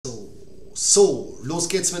So, los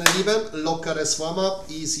geht's, meine Lieben. Lockeres Warm-up,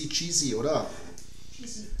 easy cheesy, oder?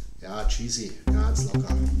 Cheesy. Ja, cheesy, ganz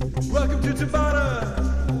locker. Welcome to Tabata.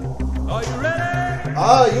 Are you ready?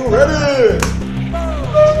 Are you ready? 4,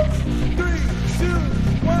 3,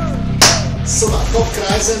 2, 1. Super,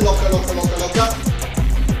 Kopfkreise, locker, locker, locker, locker.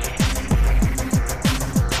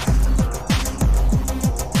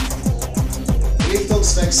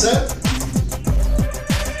 Richtungswechsel.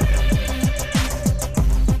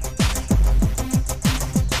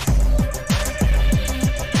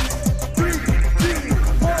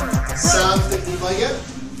 Sanfte Kniebeuge.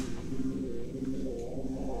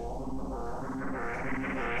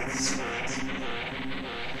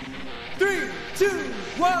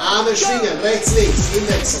 Arme schwingen, rechts, links,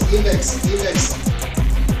 hinwechseln, hinwechseln, hinwechseln.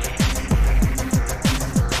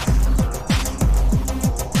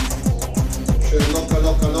 Schön locker,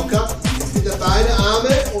 locker, locker. Jetzt wieder beide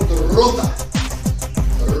Arme und runter.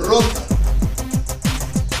 Runter.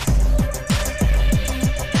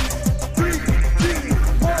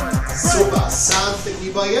 Super, sanfte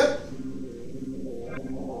Kniebeuge.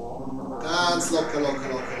 Ganz locker, locker,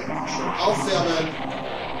 locker, locker. Schön aufwärmen.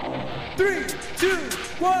 3, 2,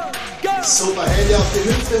 1, go! Super, Hände auf die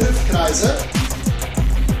Hüfte, Hüftkreise.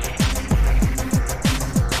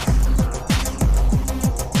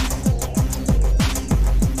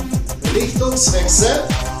 Richtungswechsel.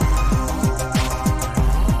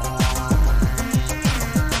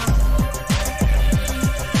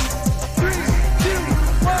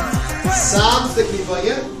 Sanfte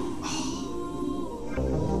Kniebeuge.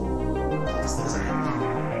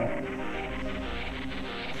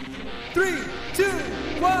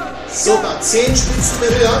 Super, Zehenspitzen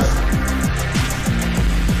berühren.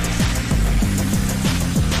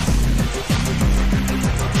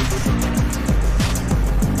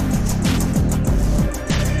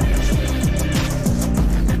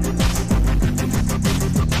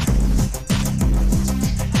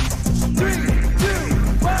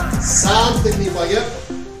 Sanfte Kniebeuge.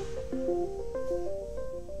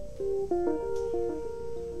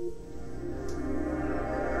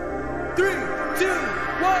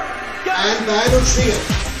 Ein Bein und schwingen.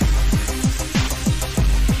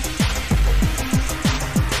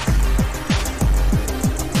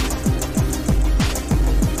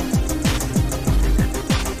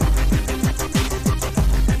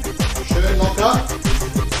 Schön locker.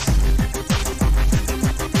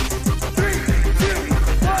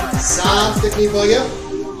 Sanfte Kniebeuge.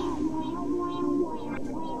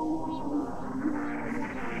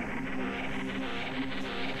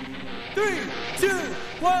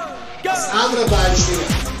 Das andere Bein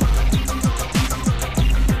schwingen.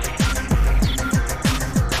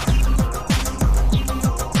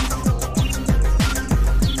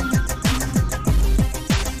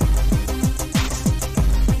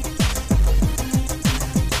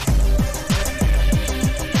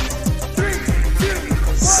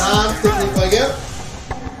 Sanfte Kniebeuge.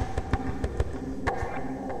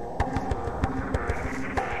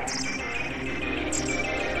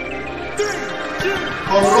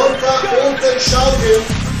 Komm runter, unten schaukeln.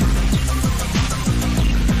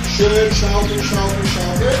 Schön schaukeln, schaukeln,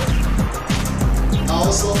 schaukeln.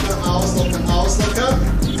 Auslockern, auslockern, auslockern.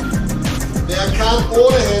 Wer kann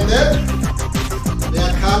ohne Hände?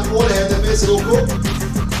 Wer kann ohne Hände bis Ruku?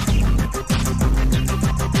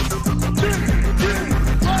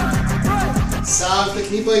 Sanfte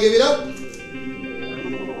Kniebeuge wieder.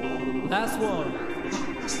 Last one.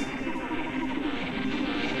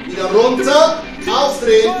 Wieder runter,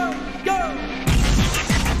 aufdrehen. Go!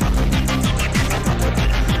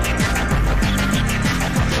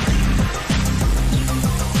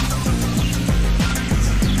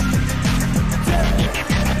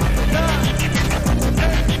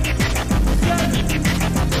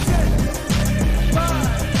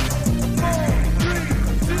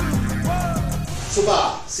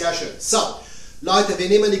 Super, sehr schön. So, Leute, wir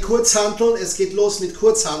nehmen die Kurzhanteln. Es geht los mit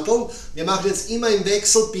Kurzhanteln. Wir machen jetzt immer im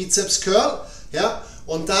Wechsel Bizeps Curl, ja,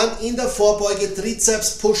 und dann in der Vorbeuge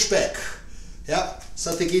Trizeps Pushback. Ja,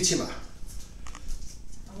 so die geht's immer.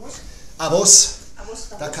 Avos.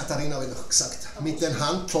 Da Katharina habe ich noch gesagt. Mit den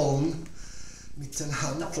Hanteln. Mit den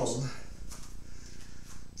Hanteln.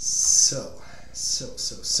 So, so,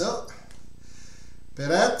 so, so.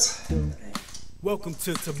 Bereit? Welcome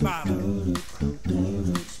to Tabata.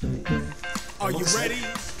 Are you ready?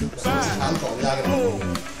 5, Ja, genau.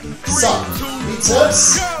 4, So,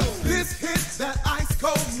 Bizeps.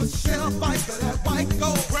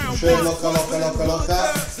 Schön locker, locker, locker,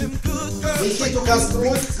 locker. Michi, du kannst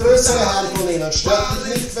ruhig größere Hanteln nehmen. Stört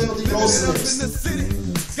dich nicht, wenn du die großen nimmst.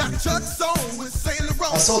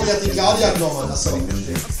 Achso, der hat die Claudia genommen. Achso,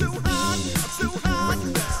 verstehe.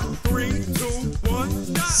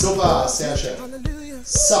 Super, sehr schön.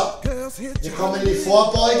 So, wir kommen in die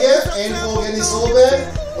Vorbeuge, Ellbogen ist oben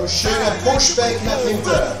und schöner Pushback nach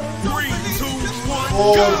hinten.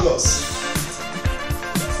 Und los.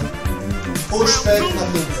 Pushback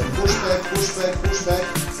nach hinten. Pushback, Pushback, Pushback.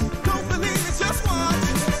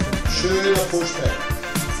 Schöner Pushback.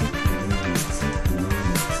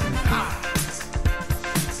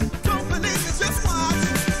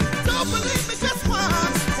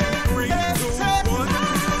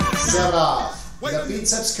 Sehr brav. Der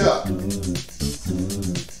Bizeps Curl.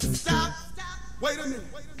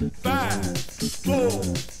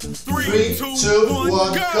 3, 2,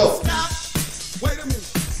 1, go.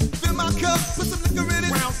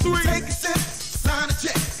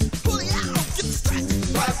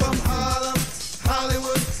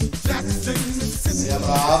 Sehr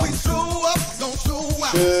brav.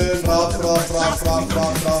 Schön brav, brav, brav, brav,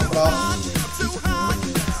 brav, brav, brav.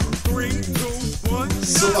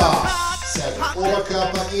 Super. Sehr gut.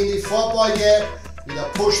 Oberkörper in die Vorbeuge. Wieder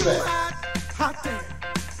Push weg.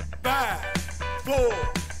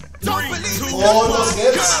 Und los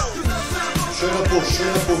geht's. Schöner Push,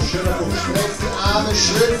 schöner Push, schöner Push. Streckt die Arme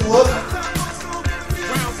schön durch.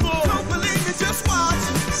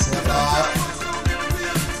 Sehr brav.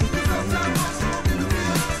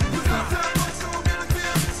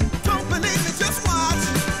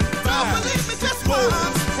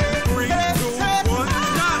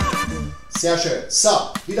 Sehr schön. So,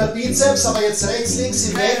 wieder Bizeps, aber jetzt rechts, links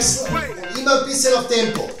im Wechsel und immer ein bisschen auf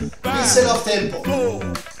Tempo. Bisschen auf Tempo.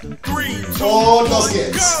 Und los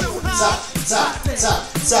geht's. Zack, zack, zack,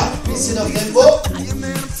 zack. Bisschen auf Tempo.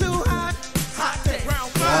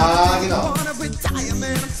 Ja, genau. Ich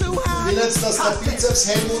will jetzt, dass der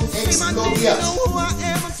Bizeps-Helmut explodiert.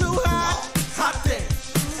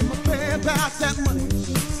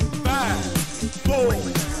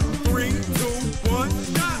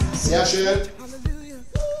 Sehr schön.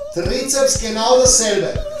 Trizeps genau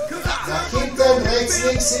dasselbe. Nach hinten, rechts,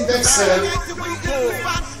 links im Wechsel.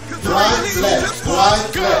 Right, left,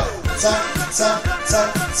 right, left. Zack, zack,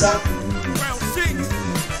 zack, zack.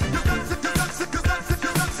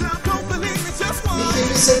 Nicht ein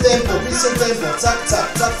bisschen Tempo, bisschen Tempo. Zack, zack,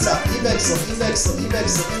 zack, zack. Im Wechsel, im Wechsel, im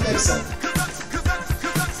Wechsel, im Wechsel.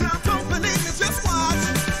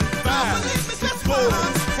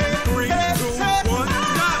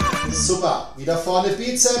 Super, wieder vorne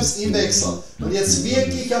Bizeps im Wechsel. Und jetzt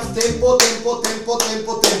wirklich auf Tempo, Tempo, Tempo,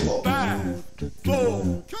 Tempo, Tempo.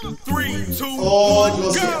 Und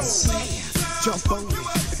los geht's.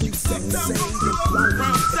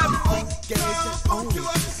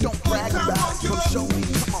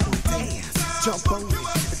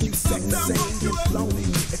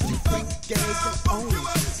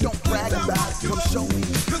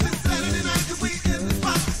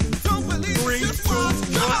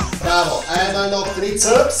 Bravo, einmal noch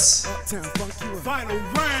Trizeps.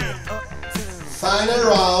 Final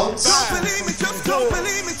round.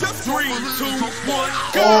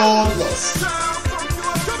 Und los.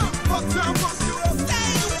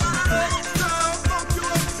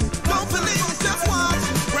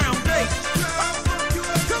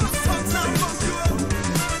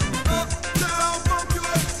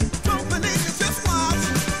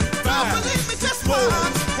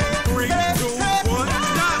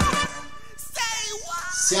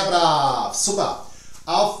 Sehr brav, super.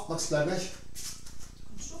 Auf, Max, bleib gleich.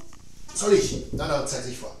 Soll ich? Nein, nein, zeig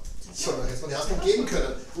dich vor. Ich soll euch jetzt mal die Hand geben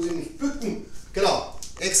können. Muss ich nicht bücken. Genau,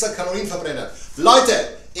 extra Kalorien verbrennen.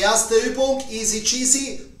 Leute, erste Übung, easy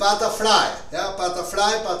cheesy, Butterfly. Ja,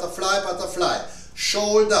 Butterfly, Butterfly, Butterfly.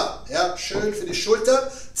 Shoulder, ja, schön für die Schulter.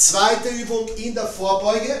 Zweite Übung in der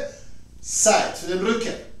Vorbeuge, Side, für den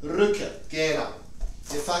Rücken. Rücken, genau.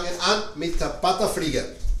 Wir fangen an mit der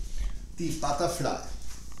Butterfliege. Die Butterfly.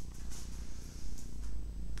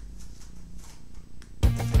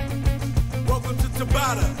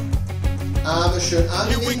 Tabata. Arme schön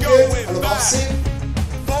angewinkelt, hallo aufsehen.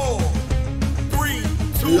 4, 3,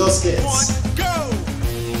 2, Los geht's. 1, go!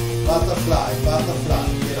 Butterfly, Butterfly,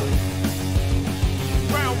 genau.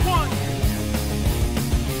 Round 1.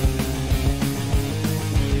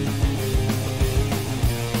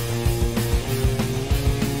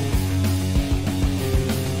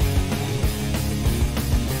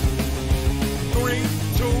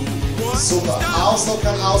 Super,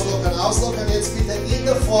 auslockern, auslockern, auslockern. Jetzt bitte in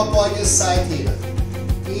der Vorbeuge Seitheben.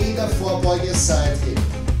 In der Vorbeuge Seitheben.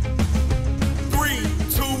 3,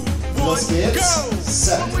 2, Los 1, geht's. go!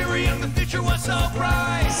 Set.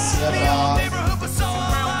 Sehr brav.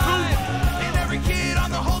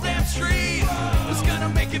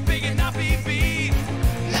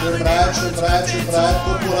 Schön breit, schön breit, schön breit.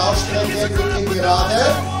 Popo rausstrecken, Rücken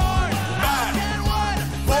gerade.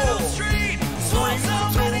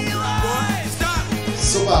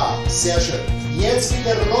 Super, sehr schön. Jetzt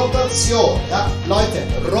wieder Rotation. Ja, Leute,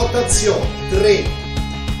 Rotation. Drehen.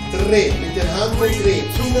 Drehen. Mit den Handballen drehen.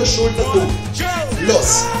 In der Schulter gucken.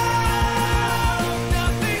 Los.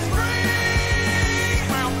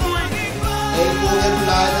 Ellbogen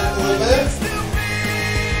bleiben oben.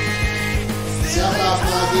 Sehr brav,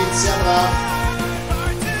 Martin, sehr brav.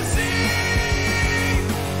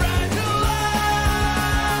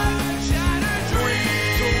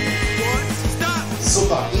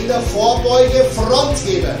 Super, in der Vorbeuge Front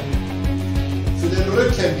heben. Für den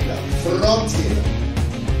Rücken wieder. Front heben.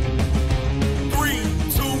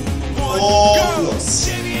 Und los.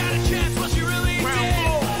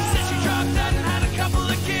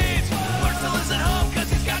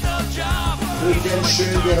 Rücken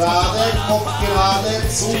schön gerade, Kopf gerade,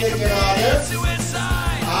 Zunge gerade.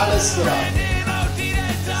 Alles gerade.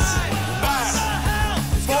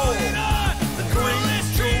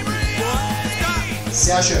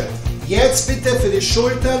 Sehr schön. Jetzt bitte für die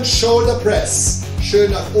Schultern Shoulder Press.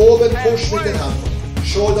 Schön nach oben, push mit den Händen.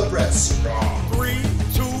 Shoulder Press.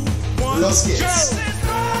 Los geht's.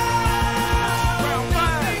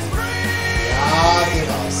 Ja,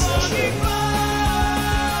 genau, sehr schön.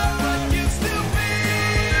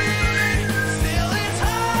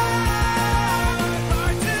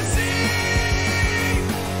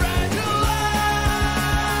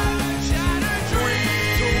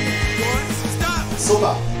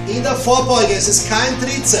 Super. In der Vorbeuge ist es kein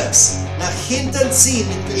Trizeps. Nach hinten ziehen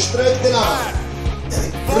mit gestreckten Armen.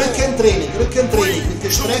 Rückentraining mit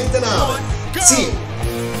gestreckten Armen. Zieh.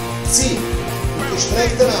 Zieh. Mit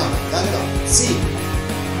gestreckten Armen. Ja, genau. Zieh.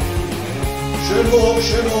 Schön hoch,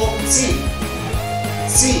 zieh.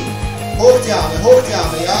 Zieh. Hoch die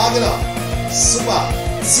Arme, ja, genau. Super.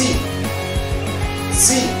 Zieh.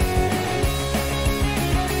 Zieh.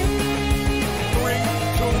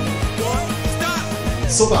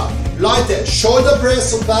 Super. Leute, Shoulder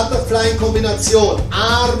Press und Butterfly in Kombination.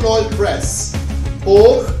 Arnold Press.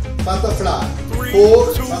 Hoch, Butterfly. Hoch,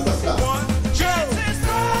 Butterfly.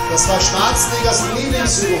 Das war Schwarzeneggers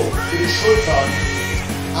Lieblingsübung für die Schultern.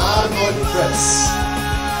 Arnold Press.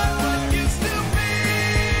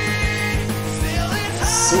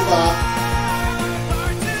 Super.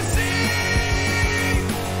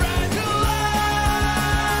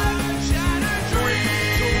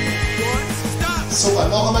 Super,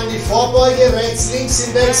 noch einmal in die Vorbeuge, rechts, links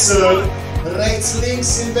im Wechsel. Rechts,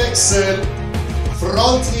 links im Wechsel.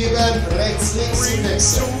 Front heben, rechts, links im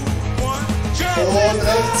Wechsel. Und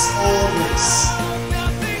rechts und links.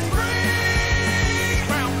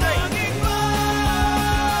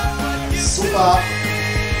 Super.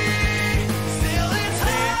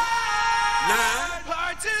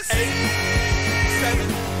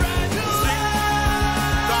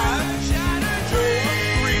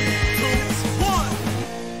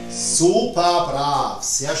 Super brav,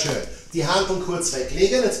 sehr schön. Die Hanteln kurz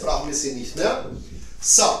weglegen, jetzt brauchen wir sie nicht mehr.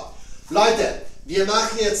 So, Leute, wir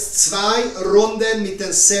machen jetzt 2 Runden mit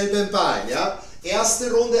demselben Bein. Ja?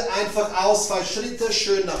 Erste Runde einfach Ausfallschritte,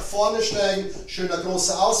 schön nach vorne steigen, schöner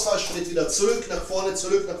großer Ausfallschritt, wieder zurück, nach vorne,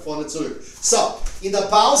 zurück, nach vorne, zurück. So, in der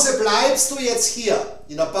Pause bleibst du jetzt hier.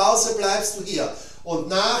 In der Pause bleibst du hier. Und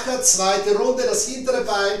nachher, zweite Runde, das hintere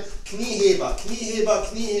Bein, Knieheber, Knieheber,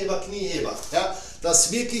 Knieheber, Knieheber. Ja?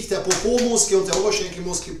 Dass wirklich der Popo-Muskel und der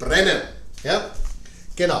Oberschenkelmuskel brennen. Ja?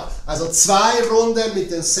 Genau, also 2 Runden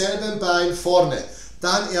mit demselben Bein vorne.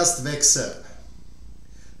 Dann erst wechseln.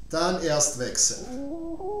 Dann erst wechseln.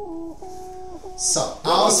 So,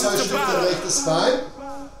 Ausfallschritte, rechtes Bein.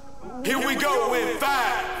 Here we go in 5,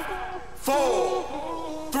 4,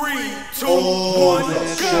 3, 2, und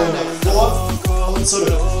 1, schön nach vor und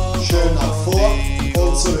zurück. Schön nach vor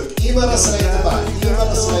und zurück. Immer das rechte Bein. Immer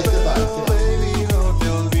das rechte Bein. Genau.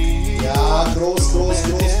 Ja, groß, groß,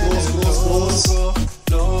 groß, groß, groß, groß.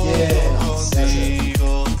 Genau, sehr schön.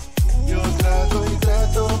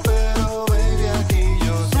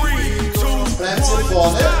 Bleibt hier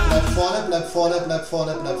vorne. Bleib vorne, bleib vorne, bleib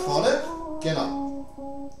vorne, bleib vorne. Genau.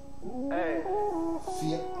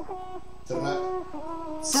 4, 3,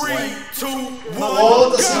 2,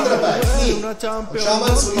 und das hintere Bein, Knie. Und schau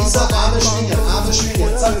mal zu Lisa, Arme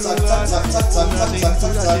schwingen, zack, zack, zack, zack, zack, zack, zack, zack,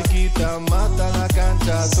 zack, zack.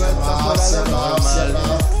 Sehr brav, sehr brav, sehr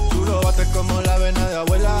brav.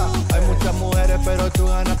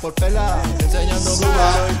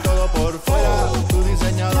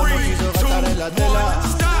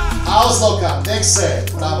 Auslockern, wechseln,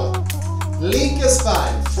 bravo. Linkes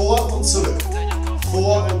Bein, vor und zurück,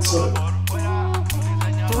 vor und zurück.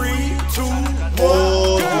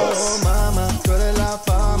 Oh, mamá, tú eres la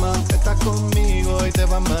fama, estás conmigo y te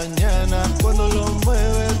vas mañana. Cuando lo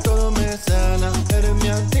mueves todo me sana, eres mi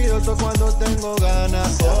envidioso cuando tengo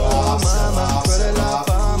ganas. Oh mamá, tú eres la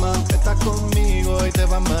fama. Estás conmigo y te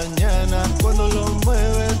vas mañana. Cuando lo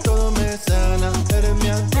mueves todo me sana. Eres mi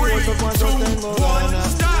antídoto cuando tengo ganas.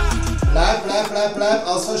 Bleib, bleib, bleib, bleib.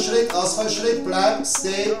 Ausfallschritt, bleib.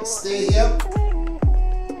 Stay here.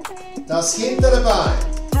 Das hintere Bein.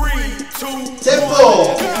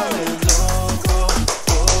 Tempo.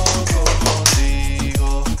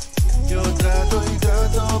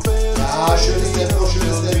 Ja, schönes Tempo,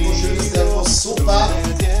 schönes Tempo, schönes Tempo. Super.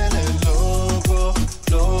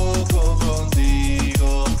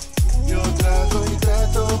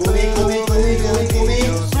 Gummi.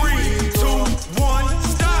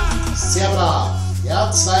 Sehr brav.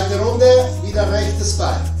 Ja, zweite Runde, wieder rechtes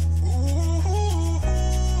Bein.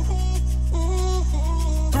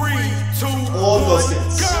 Und los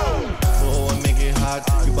geht's.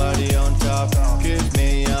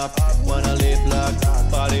 Wanna live luck,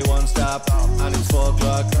 body won't stop, and it's 4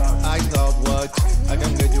 o'clock. I thought what I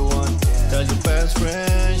can get you one. Tell your best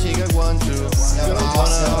friend she got one too. You don't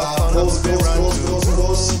wanna have fun, move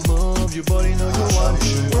your body, know you want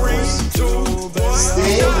to. 3, 2, baby.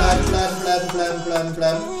 Stay,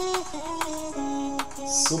 bleiben.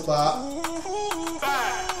 Super. 5,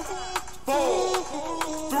 4,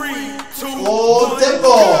 3, 2, und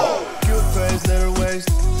Tempo. Cute face, their waist,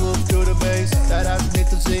 move to the base. That I need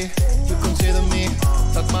to see. Consider me,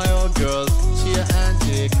 not my old girl, she an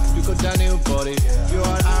antique. You got that new body, you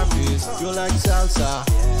are an artist. You like salsa,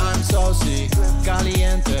 I'm saucy.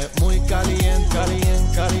 Caliente, muy caliente, caliente.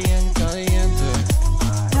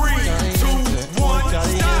 3, 2, 1,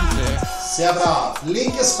 caliente. Sehr brav.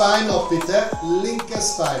 Linkes Bein noch bitte,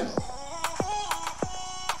 linkes Bein noch.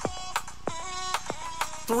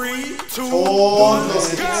 3, 2, 1, und los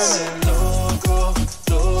geht's.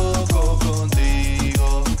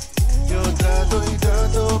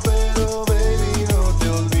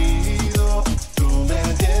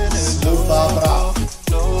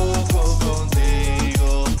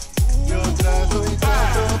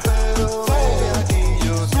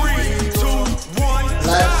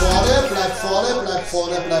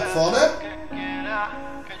 Bleib vorne.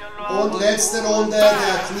 Und letzte Runde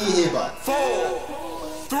der Knieheber.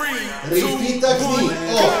 Repeater Knie.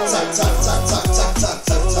 Oh, zack.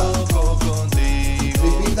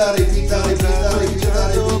 Repeater.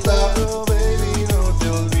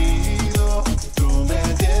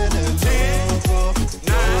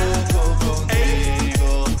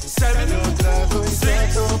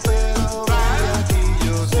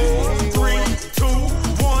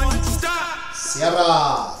 Sehr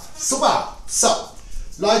brav. Super. So,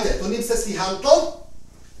 Leute, du nimmst jetzt die Hantel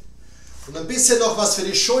und ein bisschen noch was für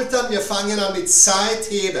die Schultern. Wir fangen an mit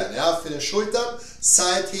Seitheben. Ja, für die Schultern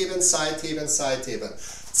Seitheben.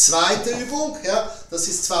 Zweite Übung, ja, das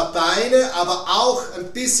ist zwar Beine, aber auch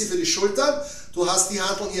ein bisschen für die Schultern. Du hast die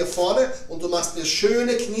Hanteln hier vorne und du machst eine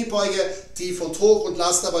schöne Kniebeuge tief und hoch und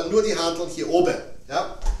lässt aber nur die Hanteln hier oben.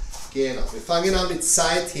 Ja, genau. Wir fangen an mit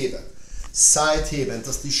Seitheben. Seitheben,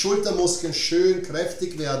 dass die Schultermuskeln schön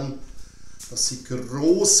kräftig werden, dass sie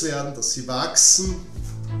groß werden, dass sie wachsen.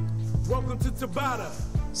 Welcome to Tabata.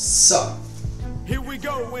 So. Here we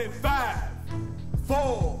go in 5,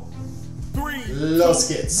 4, 3. Los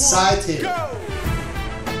geht's. Seitheben.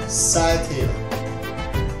 Seitheben.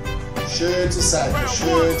 Schön zur Seite,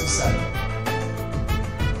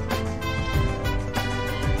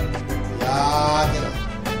 Ja, genau.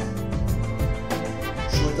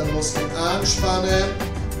 Schultermuskeln anspannen.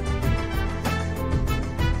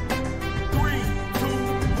 3, 2,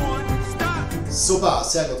 1, stop. Super,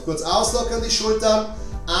 sehr gut. Kurz auslockern die Schultern,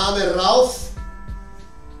 Arme rauf.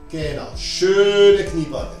 Genau, schöne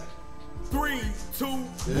Kniebeuge. 3, 2, 1,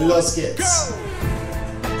 los geht's. Go.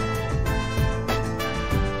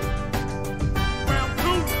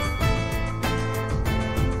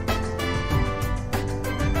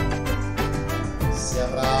 Sehr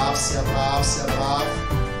brav, sehr brav, sehr brav.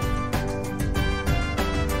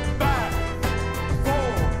 5, 4,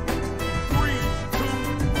 3, 2,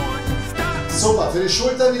 1, stop. Super, für die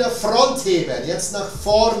Schultern wieder Frontheben. Jetzt nach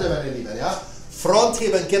vorne, meine Lieben. Ja?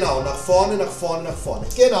 Frontheben, genau. Nach vorne, nach vorne, nach vorne.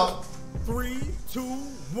 Genau. 3, 2,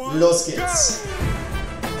 1, los geht's.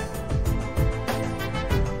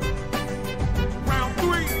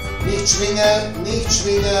 Nicht schwingen, nicht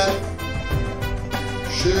schwingen.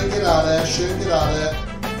 Schön gerade, schön gerade.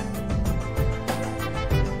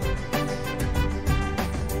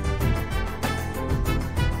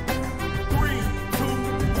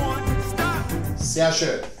 Sehr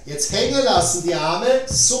schön. Jetzt hängen lassen die Arme,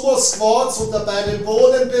 Sumo Squats und dabei den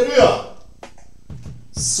Boden berühren.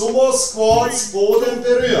 Sumo Squats, Boden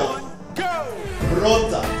berühren.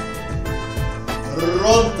 Runter.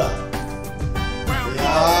 runter.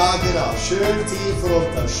 Ja, genau. Schön tief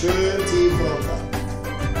runter, schön tief runter.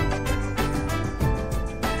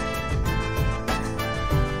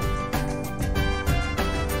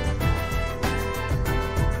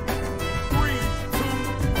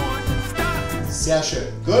 Sehr schön.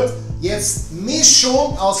 Gut. Jetzt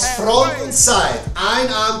Mischung aus Front und Side.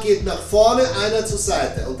 Ein Arm geht nach vorne, einer zur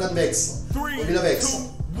Seite. Und dann wechseln. Und wieder wechseln.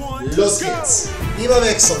 Los geht's. Immer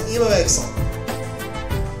wechseln, immer wechseln.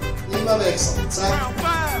 Immer wechseln. Zack,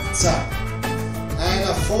 zack.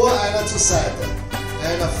 Einer vor, einer zur Seite.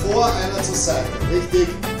 Einer vor, einer zur Seite. Richtig.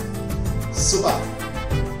 Super.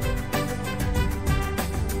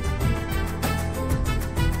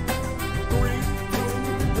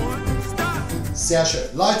 Sehr schön.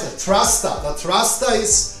 Leute, Thruster. Der Thruster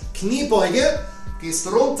ist Kniebeuge. Gehst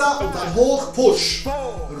runter und dann hoch, push.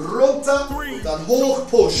 Runter und dann hoch,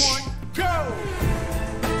 push.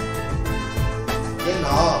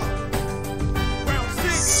 Genau.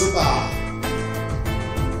 Super.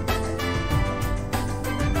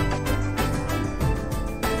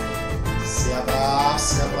 Sehr brav,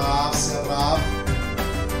 sehr brav, sehr brav.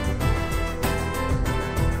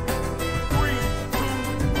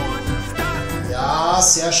 Ja,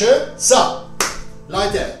 sehr schön. So,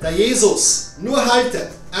 Leute, der Jesus, nur halten.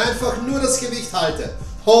 Einfach nur das Gewicht halten.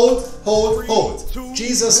 Hold, hold, hold.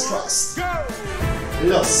 Jesus Christ.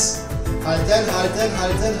 Los. Halten, halten,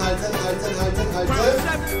 halten, halten, halten, halten, halten.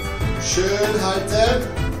 Schön halten.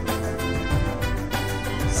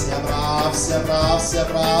 Sehr brav, sehr brav, sehr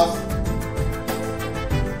brav.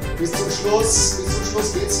 Bis zum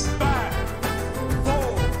Schluss geht's.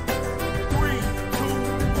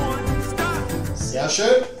 Sehr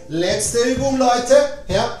schön. Letzte Übung, Leute.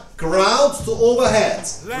 Ja. Ground to overhead.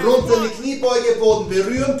 Runter in die Kniebeuge, Boden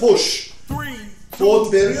berühren, push.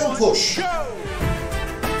 Boden berühren, push.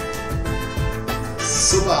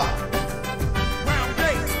 Super.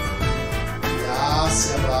 Ja,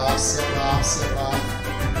 sehr brav, sehr brav, sehr brav.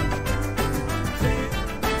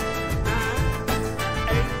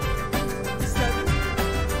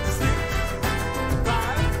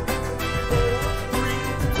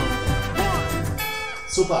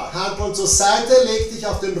 Super, Handballen zur Seite, leg dich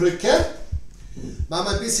auf den Rücken. Machen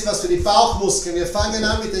wir ein bisschen was für die Bauchmuskeln. Wir fangen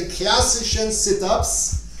an mit den klassischen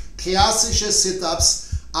Sit-Ups. Klassische Sit-Ups.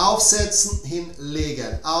 Aufsetzen,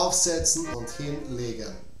 hinlegen. Aufsetzen und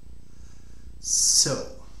hinlegen. So.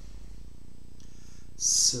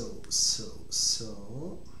 So, so,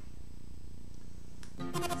 so.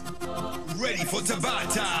 Ready for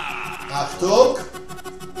Tabata. Achtung.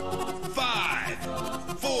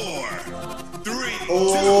 5, 4, 3,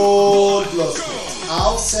 und los geht's.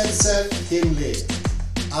 Aufsetzen, hinlegen.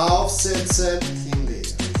 Aufsetzen,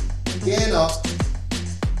 hinlegen. Genau.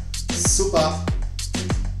 Super.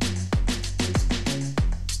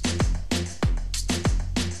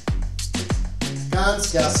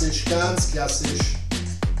 Ganz klassisch, ganz klassisch.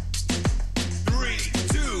 3,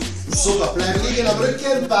 2, Super, bleib liegen am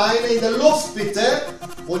Rücken, Beine in der Luft bitte.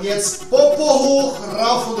 Und jetzt Popo hoch,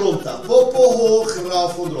 rauf und runter. Popo hoch,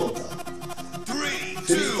 rauf und runter. 3,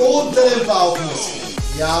 Für die unteren Bauchmuskeln.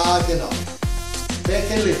 Ja, genau.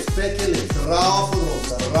 Beckenlift, rauf und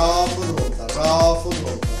runter, rauf und runter, rauf und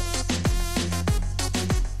runter.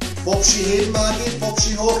 Popschi heben, Magi,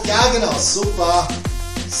 Popschi hoch. Ja, genau, super.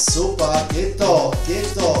 Super, geht doch,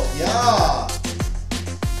 ja.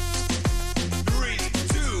 3,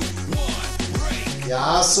 2, 1, break.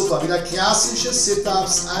 Ja, super. Wieder klassische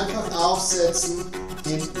Sit-Ups. Einfach aufsetzen,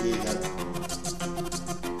 hinlegen.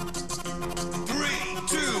 3,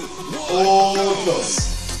 2, 1. Und los.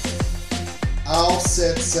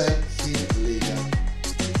 Aufsetzen, hinlegen.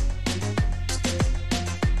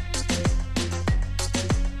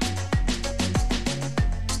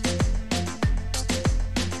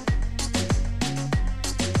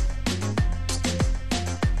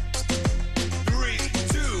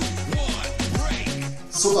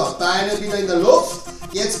 Super, Beine wieder in der Luft.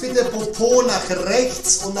 Jetzt bitte Popo nach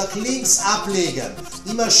rechts und nach links ablegen.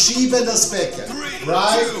 Immer schieben das Becken.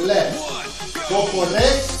 Right, left. Popo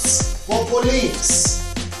rechts, Popo links.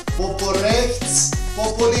 Popo rechts,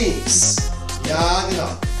 Popo links. Ja, genau.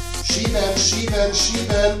 Schieben, schieben,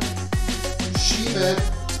 schieben. Schieben.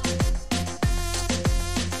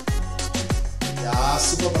 Ja,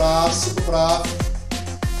 super brav, super brav.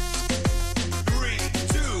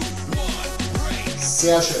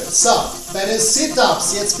 Sehr schön. So, bei den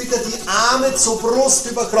Sit-Ups jetzt bitte die Arme zur Brust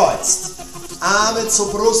überkreuzt. Arme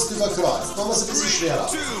zur Brust überkreuzt. Machen wir es ein bisschen schwerer.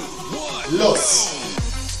 Los.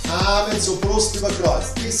 Arme zur Brust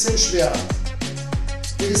überkreuzt. Bisschen schwerer.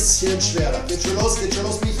 Bisschen schwerer. Geht schon los,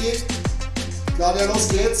 Michi. Claudia, los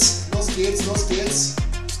geht's. Los geht's, los geht's.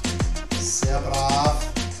 Sehr brav.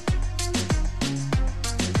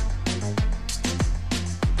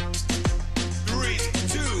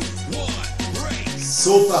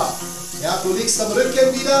 Super. Ja, du liegst am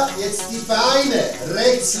Rücken wieder. Jetzt die Beine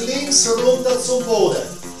rechts, links runter zum Boden.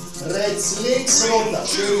 Rechts, links runter.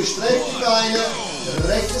 Schön gestreckt die Beine.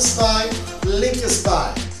 Rechtes Bein, linkes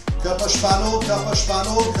Bein. Körperspannung,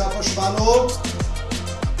 Körperspannung, Körperspannung.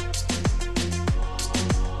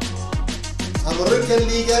 Am Rücken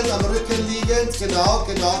liegend. Genau,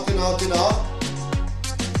 genau, genau, genau.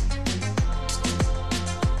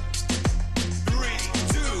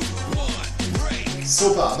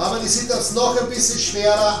 Super, machen wir die Sit-Ups noch ein bisschen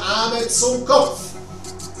schwerer. Arme zum Kopf.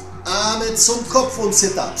 Arme zum Kopf und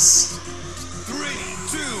Sit-Ups.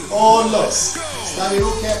 Und los. Stavi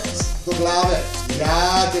ruke do glave.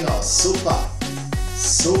 Ja, genau. Super.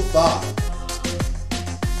 Super.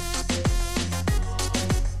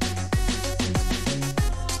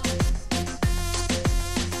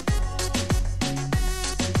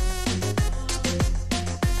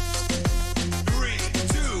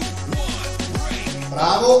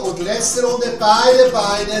 Bravo, und letzte Runde, beide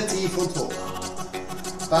Beine tief und hoch.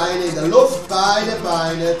 Beine in der Luft, beide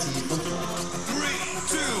Beine tief und hoch.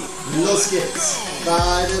 Los geht's.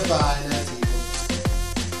 Beide Beine tief und hoch.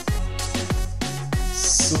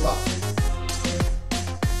 Super.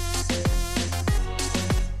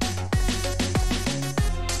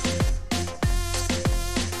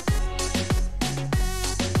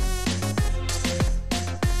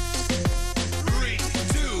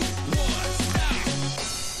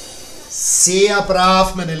 Sehr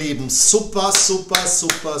brav, meine Lieben. Super, super,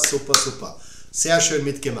 super, super, super. Sehr schön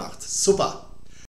mitgemacht. Super.